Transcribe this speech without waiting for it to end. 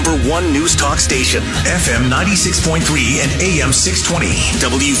#1 news talk station. FM 96.3 and AM 620.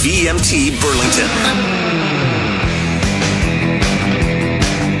 WVMT Burlington.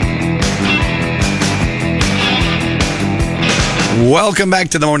 Welcome back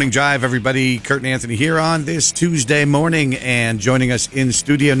to the Morning Drive, everybody. Kurt and Anthony here on this Tuesday morning, and joining us in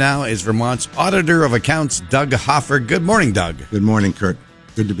studio now is Vermont's Auditor of Accounts, Doug Hoffer. Good morning, Doug. Good morning, Kurt.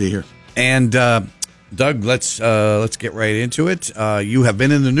 Good to be here. And Doug, let's get right into it. You have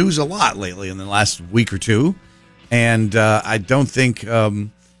been in the news a lot lately in the last week or two, and I don't think you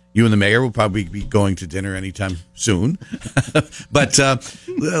and the mayor will probably be going to dinner anytime soon. But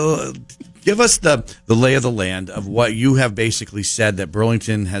give us the lay of the land of what you have basically said that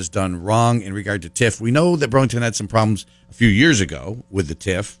Burlington has done wrong in regard to TIFF. We know that Burlington had some problems a few years ago with the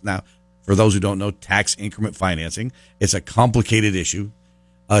TIFF. Now, for those who don't know, tax increment financing, it's a complicated issue.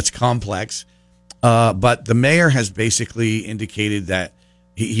 It's complex. But the mayor has basically indicated that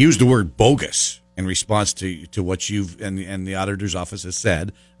he used the word bogus in response to what you've and the auditor's office has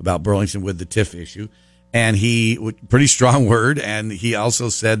said about Burlington with the TIFF issue. And pretty strong word. And he also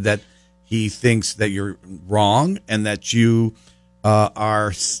said that he thinks that you're wrong and that you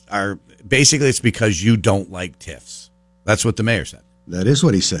are basically it's because you don't like TIFs. That's what the mayor said. That is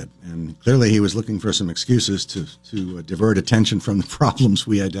what he said. And clearly he was looking for some excuses to divert attention from the problems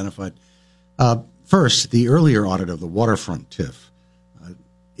we identified. First, the earlier audit of the waterfront TIF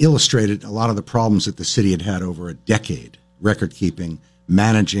illustrated a lot of the problems that the city had over a decade, record keeping,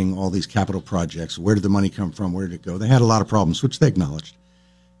 managing all these capital projects. Where did the money come from? Where did it go? They had a lot of problems, which they acknowledged.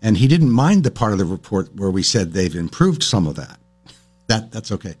 And he didn't mind the part of the report where we said they've improved some of that.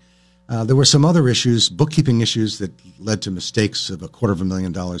 That's okay. There were some other issues, bookkeeping issues that led to mistakes of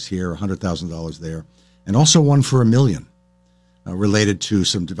 $250,000 here, $100,000 there, and also one for $1 million related to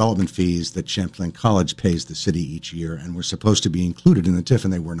some development fees that Champlain College pays the city each year and were supposed to be included in the TIF,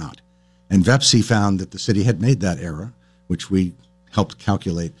 and they were not. And VEPSI found that the city had made that error, which we helped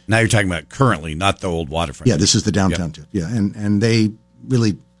calculate. Now you're talking about currently, not the old waterfront. Yeah, this is the downtown TIF. Yeah, and they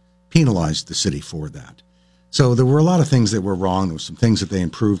really penalized the city for that. So there were a lot of things that were wrong. There were some things that they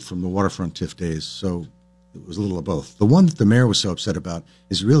improved from the waterfront TIF days. So it was a little of both. The one that the mayor was so upset about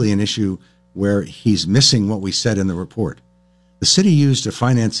is really an issue where he's missing what we said in the report. The city used a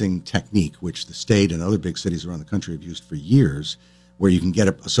financing technique, which the state and other big cities around the country have used for years, where you can get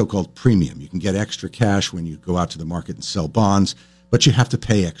a so-called premium. You can get extra cash when you go out to the market and sell bonds, but you have to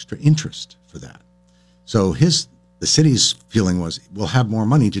pay extra interest for that. So the city's feeling was, we'll have more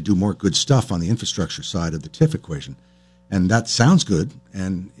money to do more good stuff on the infrastructure side of the TIF equation. And that sounds good,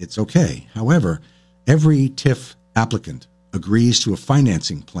 and it's okay. However, every TIF applicant agrees to a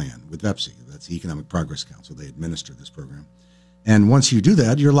financing plan with VEPSI. That's the Economic Progress Council. They administer this program. And once you do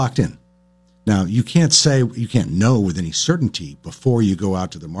that, you're locked in. Now, you can't know with any certainty before you go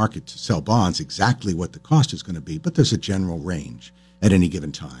out to the market to sell bonds exactly what the cost is going to be, but there's a general range at any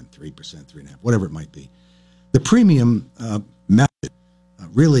given time, 3%, 3.5%, whatever it might be. The premium method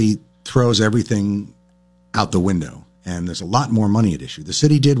really throws everything out the window, and there's a lot more money at issue. The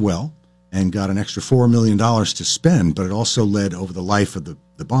city did well and got an extra $4 million to spend, but it also led over the life of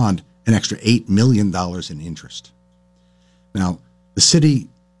the bond an extra $8 million in interest. Now, the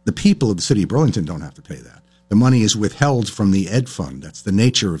people of the city of Burlington don't have to pay that. The money is withheld from the Ed Fund. That's the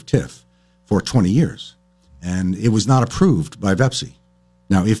nature of TIF for 20 years, and it was not approved by VEPSI.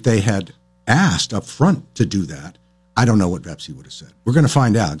 Now, if they had asked up front to do that, I don't know what VEPSI would have said. We're going to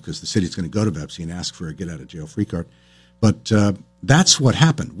find out because the city's going to go to VEPSI and ask for a get-out-of-jail-free card. But that's what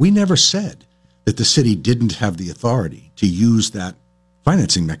happened. We never said that the city didn't have the authority to use that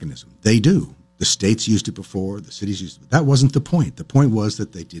financing mechanism. They do. The states used it before. The cities used it. That wasn't the point. The point was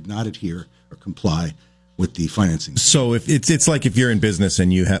that they did not adhere or comply with the financing. So if it's like if you're in business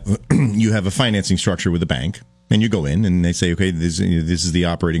and you have a financing structure with a bank, and you go in and they say, okay, this is the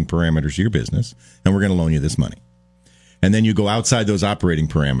operating parameters of your business, and we're going to loan you this money. And then you go outside those operating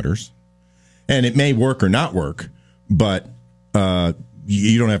parameters, and it may work or not work, but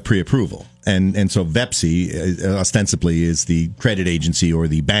you don't have pre-approval. And so VEPSI ostensibly is the credit agency or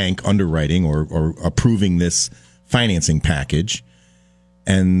the bank underwriting or approving this financing package.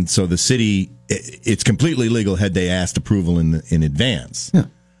 And so the city, it's completely legal had they asked approval in advance. Yeah.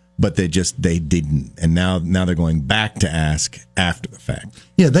 But they didn't. And now they're going back to ask after the fact.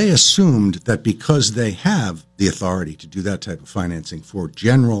 Yeah, they assumed that because they have the authority to do that type of financing for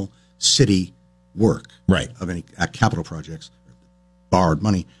general city work, right, of any capital projects, borrowed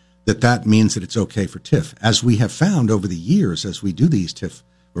money, that means that it's okay for TIF. As we have found over the years, as we do these TIF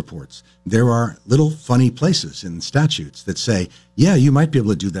reports, there are little funny places in statutes that say, yeah, you might be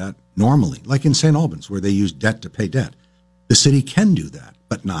able to do that normally, like in St. Albans, where they use debt to pay debt. The city can do that,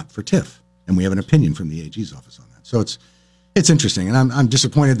 but not for TIFF. And we have an opinion from the AG's office on that. So it's interesting, and I'm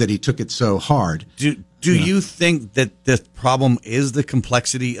disappointed that he took it so hard. Do you think that the problem is the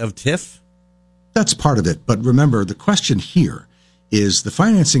complexity of TIFF? That's part of it. But remember, the question here is the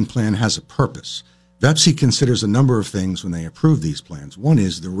financing plan has a purpose. VEPC considers a number of things when they approve these plans. One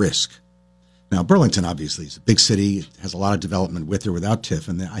is the risk. Now, Burlington, obviously, is a big city. It has a lot of development with or without TIFF,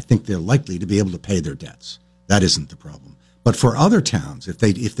 and I think they're likely to be able to pay their debts. That isn't the problem. But for other towns, if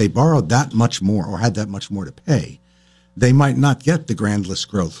they borrowed that much more or had that much more to pay, they might not get the grand list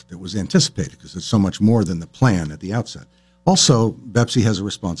growth that was anticipated because it's so much more than the plan at the outset. Also, VEPC has a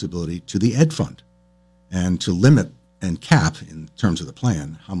responsibility to the Ed Fund and to limit and cap, in terms of the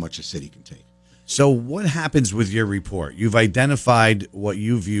plan, how much a city can take. So what happens with your report? You've identified what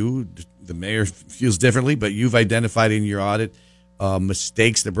you view. The mayor feels differently, but you've identified in your audit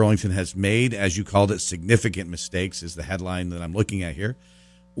mistakes that Burlington has made. As you called it, significant mistakes is the headline that I'm looking at here.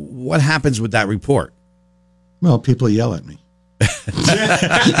 What happens with that report? Well, people yell at me.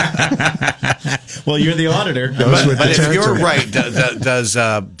 Well, you're the auditor. But if you're right,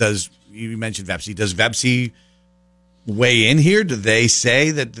 does you mentioned VEPC? Does VEPC weigh in here? Do they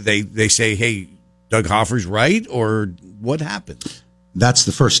say that they say, hey, Doug Hoffer's right, or what happens? That's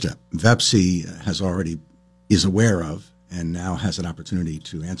the first step. VEPC is aware of and now has an opportunity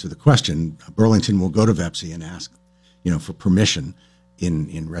to answer the question. Burlington will go to VEPC and ask, for permission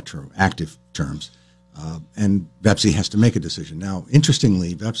in retroactive terms. And VEPC has to make a decision. Now,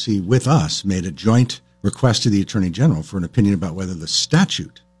 interestingly, VEPC with us made a joint request to the Attorney General for an opinion about whether the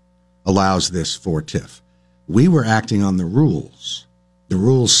statute allows this for TIFF. We were acting on the rules. The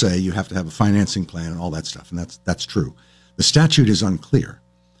rules say you have to have a financing plan and all that stuff, and that's true. The statute is unclear.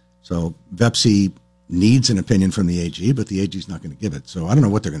 So VEPC needs an opinion from the AG, but the AG is not going to give it. So I don't know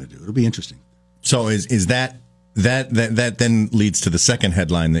what they're going to do. It'll be interesting. So is that then leads to the second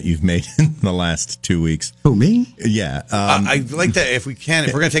headline that you've made in the last 2 weeks. Who, me? Yeah. I'd like that if we're going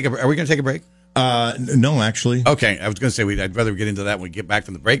to take are we going to take a break? No, actually. Okay. I was going to say I'd rather get into that when we get back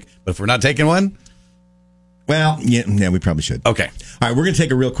from the break, but if we're not taking one. Well, yeah, we probably should. Okay. All right, we're going to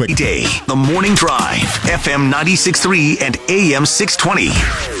take a real quick day. The Morning Drive, FM 96.3 and AM 620.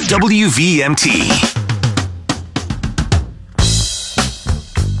 WVMT.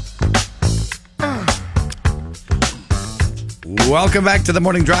 Welcome back to the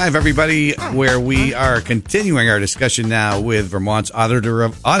Morning Drive, everybody, where we are continuing our discussion now with Vermont's Auditor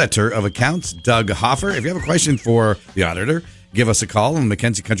of Accounts, Doug Hoffer. If you have a question for the auditor, give us a call on the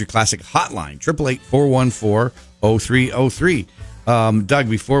Mackenzie Country Classic hotline, 888-414-0303. Doug,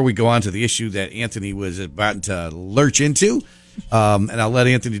 before we go on to the issue that Anthony was about to lurch into, and I'll let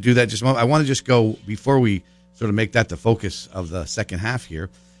Anthony do that in just a moment, I want to just go, before we sort of make that the focus of the second half here,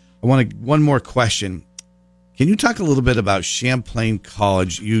 one more question. Can you talk a little bit about Champlain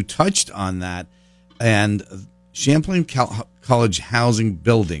College? You touched on that, and Champlain College housing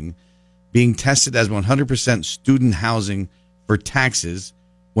building being tested as 100% student housing for taxes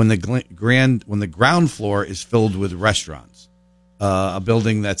when the ground floor is filled with restaurants, a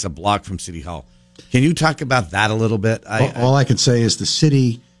building that's a block from City Hall. Can you talk about that a little bit? All I can say is the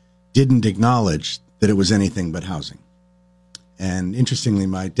city didn't acknowledge that it was anything but housing. And interestingly,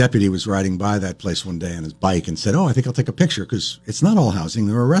 my deputy was riding by that place one day on his bike and said, I think I'll take a picture because it's not all housing.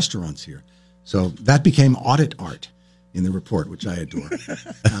 There are restaurants here. So that became audit art in the report, which I adore.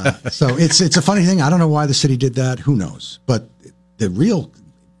 So it's a funny thing. I don't know why the city did that. Who knows? But the real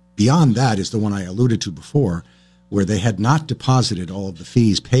beyond that is the one I alluded to before, where they had not deposited all of the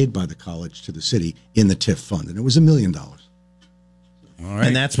fees paid by the college to the city in the TIF fund. And it was $1 million. All right.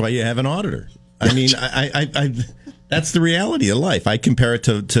 And that's why you have an auditor. I mean, I that's the reality of life. I compare it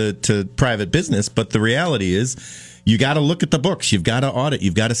to private business, but the reality is you got to look at the books. You've got to audit.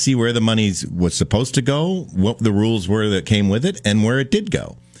 You've got to see where the money was supposed to go, what the rules were that came with it, and where it did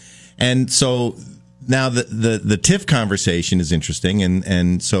go. And so now the TIF conversation is interesting,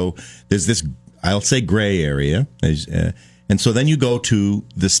 and so there's this, I'll say, gray area. And so then you go to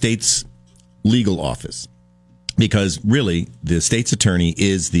the state's legal office, because really the state's attorney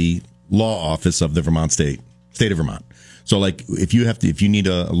is the law office of the Vermont state of Vermont. So like if you need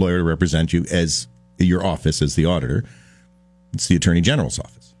a lawyer to represent you as your office as the auditor, it's the Attorney General's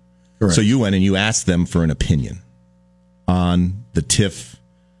office. Correct. So you went and you asked them for an opinion on the TIF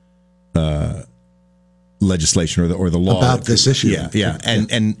legislation or the law about this issue. Yeah.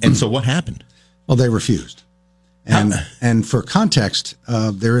 And so what happened? Well, they refused. And for context,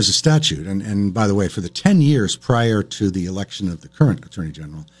 there is a statute. And by the way, for the 10 years prior to the election of the current Attorney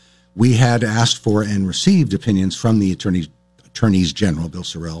General, we had asked for and received opinions from the Attorneys General, Bill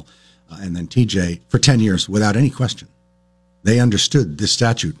Sorrell, and then TJ, for 10 years without any question. They understood this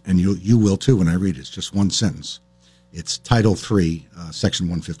statute, and you will too when I read it. It's just one sentence. It's Title III, Section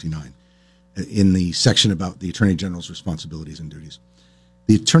 159, in the section about the Attorney General's responsibilities and duties.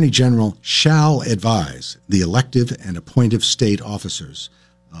 The Attorney General shall advise the elective and appointive state officers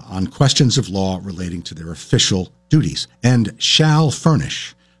on questions of law relating to their official duties, and shall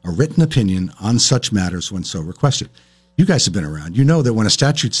furnish a written opinion on such matters when so requested. You guys have been around. You know that when a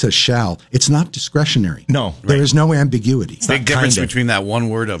statute says shall, it's not discretionary. No. There is no ambiguity. Big difference between that one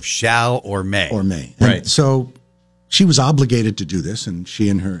word of shall or may. Or may. Right. And so she was obligated to do this, and she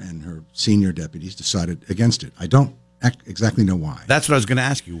and her senior deputies decided against it. I don't exactly know why. That's what I was going to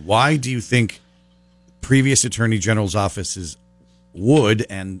ask you. Why do you think previous attorney general's offices would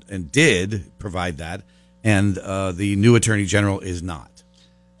and did provide that, and the new attorney general is not?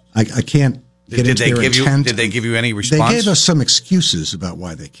 I can't get into their intent. Did they give you any response? They gave us some excuses about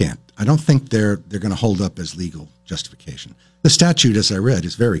why they can't. I don't think they're going to hold up as legal justification. The statute, as I read,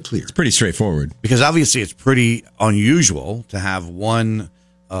 is very clear. It's pretty straightforward. Because obviously it's pretty unusual to have one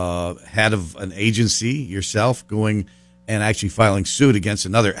head of an agency, yourself, going and actually filing suit against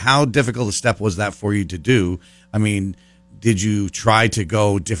another. How difficult a step was that for you to do? I mean, did you try to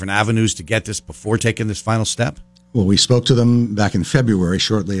go different avenues to get this before taking this final step? Well, we spoke to them back in February,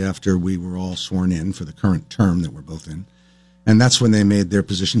 shortly after we were all sworn in for the current term that we're both in. And that's when they made their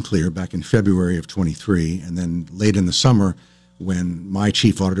position clear, back in February of 23. And then late in the summer, when my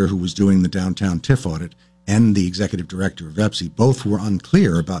chief auditor, who was doing the downtown TIFF audit, and the executive director of EPSI both were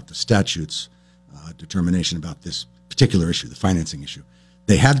unclear about the statute's determination about this particular issue, the financing issue.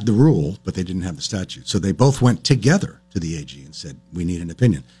 They had the rule, but they didn't have the statute. So they both went together to the AG and said, we need an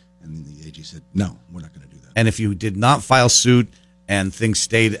opinion. And the AG said, no, we're not going to do that. And if you did not file suit and things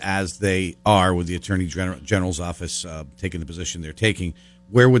stayed as they are with the Attorney General's office taking the position they're taking,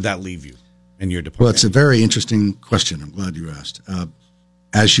 where would that leave you in your department? Well, it's a very interesting question. I'm glad you asked.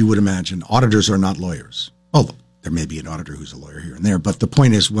 As you would imagine, auditors are not lawyers. Although there may be an auditor who's a lawyer here and there. But the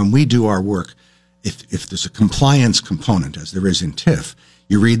point is, when we do our work, if there's a compliance component, as there is in TIFF,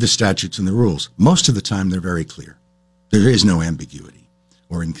 you read the statutes and the rules. Most of the time, they're very clear. There is no ambiguity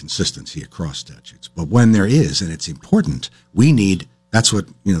or inconsistency across statutes. But when there is, and it's important, we need, that's what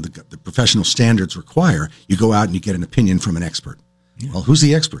the professional standards require. You go out and you get an opinion from an expert. Yeah. Well, who's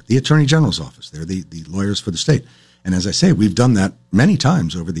the expert? The Attorney General's office. They're the lawyers for the state. And as I say, we've done that many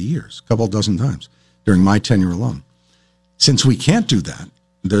times over the years, a couple dozen times during my tenure alone. Since we can't do that,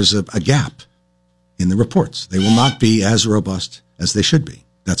 there's a gap in the reports. They will not be as robust as they should be.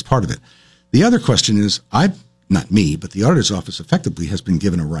 That's part of it. The other question is, not me, but the auditor's office effectively has been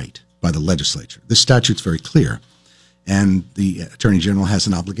given a right by the legislature. This statute's very clear, and the Attorney General has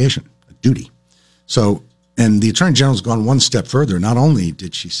an obligation, a duty. So, and the Attorney General's gone one step further. Not only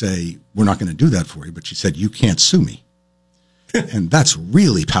did she say, we're not going to do that for you, but she said, you can't sue me. And that's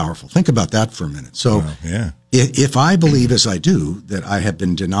really powerful. Think about that for a minute. So if I believe, as I do, that I have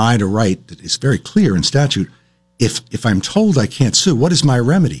been denied a right that is very clear in statute, if I'm told I can't sue, what is my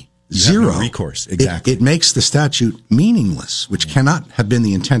remedy? Zero. No recourse. Exactly. It makes the statute meaningless, which cannot have been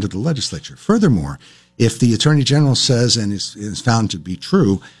the intent of the legislature. Furthermore, if the Attorney General says, and is found to be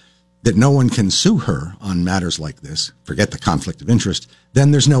true, that no one can sue her on matters like this, forget the conflict of interest,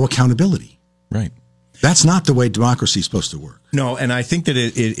 then there's no accountability. Right. That's not the way democracy is supposed to work. No, and I think that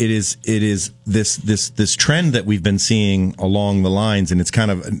it is this trend that we've been seeing along the lines, and it's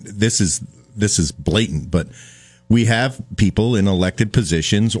kind of this is blatant, but we have people in elected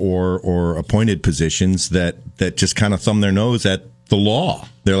positions or appointed positions that just kind of thumb their nose at the law.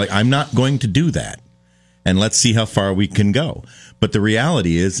 They're like, I'm not going to do that, and let's see how far we can go. But the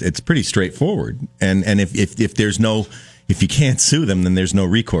reality is, it's pretty straightforward, and if there's no, if you can't sue them, then there's no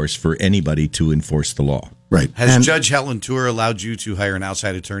recourse for anybody to enforce the law. Right. Has Judge Helen Tour allowed you to hire an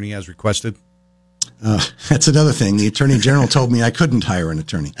outside attorney as requested? That's another thing. The Attorney General told me I couldn't hire an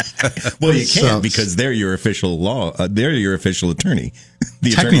attorney. Well, you can't because they're your official they're your official attorney.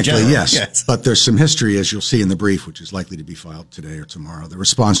 The Technically, Attorney General. yes. But there's some history, as you'll see in the brief, which is likely to be filed today or tomorrow, the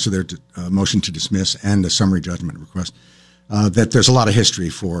response to their motion to dismiss and a summary judgment request, that there's a lot of history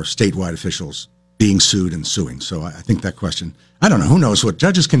for statewide officials being sued and suing. So I think that question, I don't know, who knows what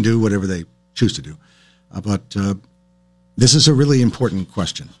judges can do, whatever they choose to do. But this is a really important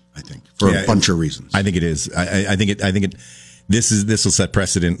question, I think, for a bunch of reasons. I think it is. I think it. This will set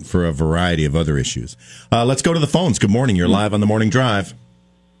precedent for a variety of other issues. Let's go to the phones. Good morning. You're live on the Morning Drive.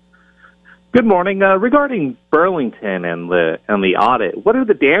 Good morning. Regarding Burlington and the audit, what are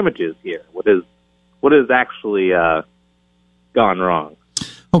the damages here? What is actually gone wrong?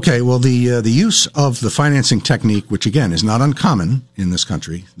 Okay, well, the use of the financing technique, which again is not uncommon in this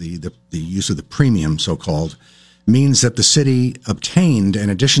country, the use of the premium, so-called, means that the city obtained an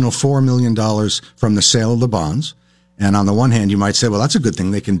additional $4 million from the sale of the bonds. And on the one hand, you might say, well, that's a good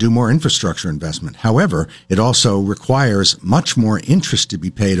thing. They can do more infrastructure investment. However, it also requires much more interest to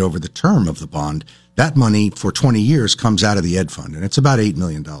be paid over the term of the bond. That money for 20 years comes out of the Ed Fund, and it's about $8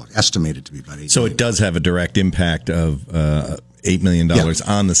 million, estimated to be about $8 million. So it does have a direct impact of $8 million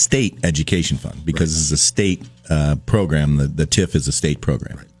on the state education fund, because this is a state program. The TIFF is a state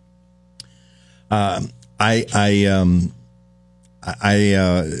program. Right. I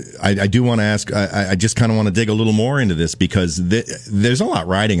do want to ask. I just kind of want to dig a little more into this, because there's a lot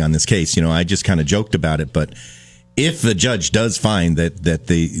riding on this case. I just kind of joked about it, but if the judge does find that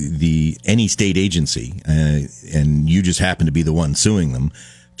the any state agency and you just happen to be the one suing them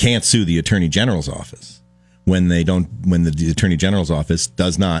can't sue the Attorney General's office when the Attorney General's office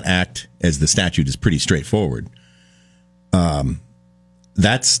does not act as the statute is pretty straightforward,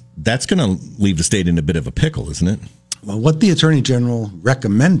 that's going to leave the state in a bit of a pickle, isn't it? Well, what the Attorney General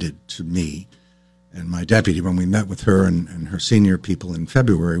recommended to me and my deputy when we met with her and her senior people in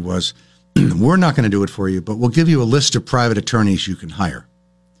February was, we're not going to do it for you, but we'll give you a list of private attorneys you can hire.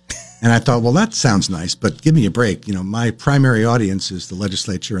 And I thought, well, that sounds nice, but give me a break. My primary audience is the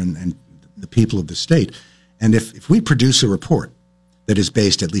legislature and the people of the state. And if we produce a report that is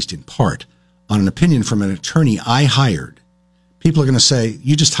based, at least in part, on an opinion from an attorney I hired, people are going to say,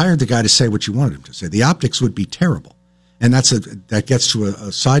 you just hired the guy to say what you wanted him to say. The optics would be terrible. And that gets to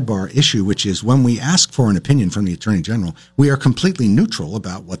a sidebar issue, which is when we ask for an opinion from the Attorney General, we are completely neutral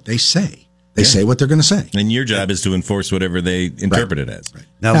about what they say. They say what they're going to say. And your job is to enforce whatever they interpret it as. Right.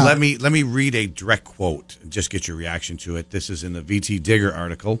 Now, let me read a direct quote and just get your reaction to it. This is in the VT Digger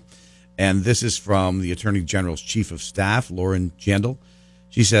article, and this is from the Attorney General's Chief of Staff, Lauren Jandal.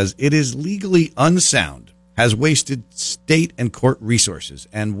 She says, "It is legally unsound, has wasted state and court resources,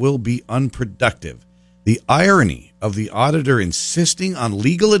 and will be unproductive. The irony of the auditor insisting on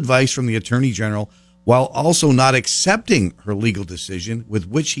legal advice from the Attorney General while also not accepting her legal decision with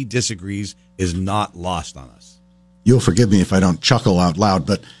which he disagrees is not lost on us." You'll forgive me if I don't chuckle out loud,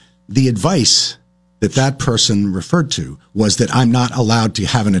 but the advice that person referred to was that I'm not allowed to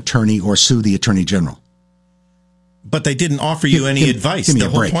have an attorney or sue the Attorney General. But they didn't offer you any advice. Give me the a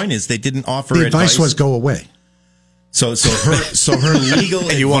whole break. point is they didn't offer The advice. advice was go away. So her legal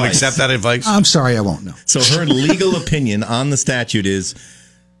And you won't accept that advice? I'm sorry, I won't know. So her legal opinion on the statute is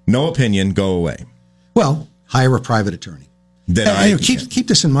no opinion, go away. Well, hire a private attorney. Keep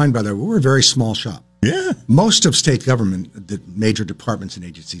this in mind, by the way. We're a very small shop. Yeah. Most of state government, the major departments and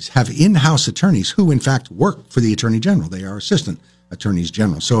agencies, have in-house attorneys who, in fact, work for the Attorney General. They are assistant attorneys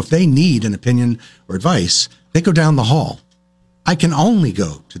general. So if they need an opinion or advice, they go down the hall. I can only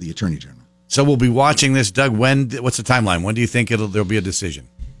go to the Attorney General. So we'll be watching this, Doug. What's the timeline? When do you think there'll be a decision?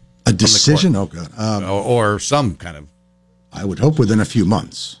 A decision? Oh, God. Or some kind of... I would hope within a few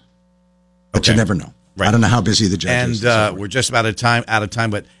months. But you never know. Right. I don't know how busy the judge is. And we're just about out of time,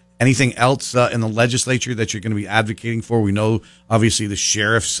 but anything else in the legislature that you're going to be advocating for? We know, obviously, the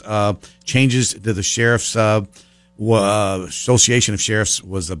sheriff's changes to the sheriff's Association of Sheriffs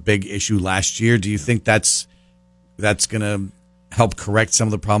was a big issue last year. Do you think that's going to help correct some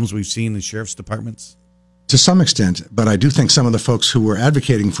of the problems we've seen in sheriff's departments? To some extent, but I do think some of the folks who were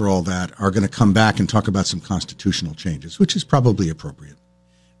advocating for all that are going to come back and talk about some constitutional changes, which is probably appropriate.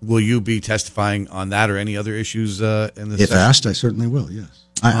 Will you be testifying on that or any other issues in this? If asked, I certainly will, yes.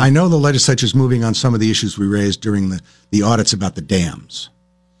 I know the legislature is moving on some of the issues we raised during the audits about the dams.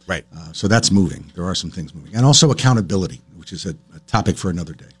 Right. So that's moving. There are some things moving. And also accountability, which is a topic for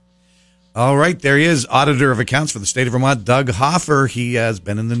another day. All right, there he is, Auditor of Accounts for the state of Vermont, Doug Hoffer. He has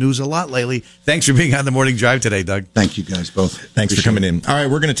been in the news a lot lately. Thanks for being on the Morning Drive today, Doug. Thank you guys both. Thanks for coming in. All right,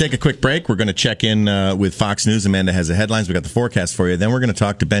 we're going to take a quick break. We're going to check in with Fox News. Amanda has the headlines. We got the forecast for you. Then we're going to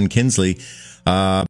talk to Ben Kinsley.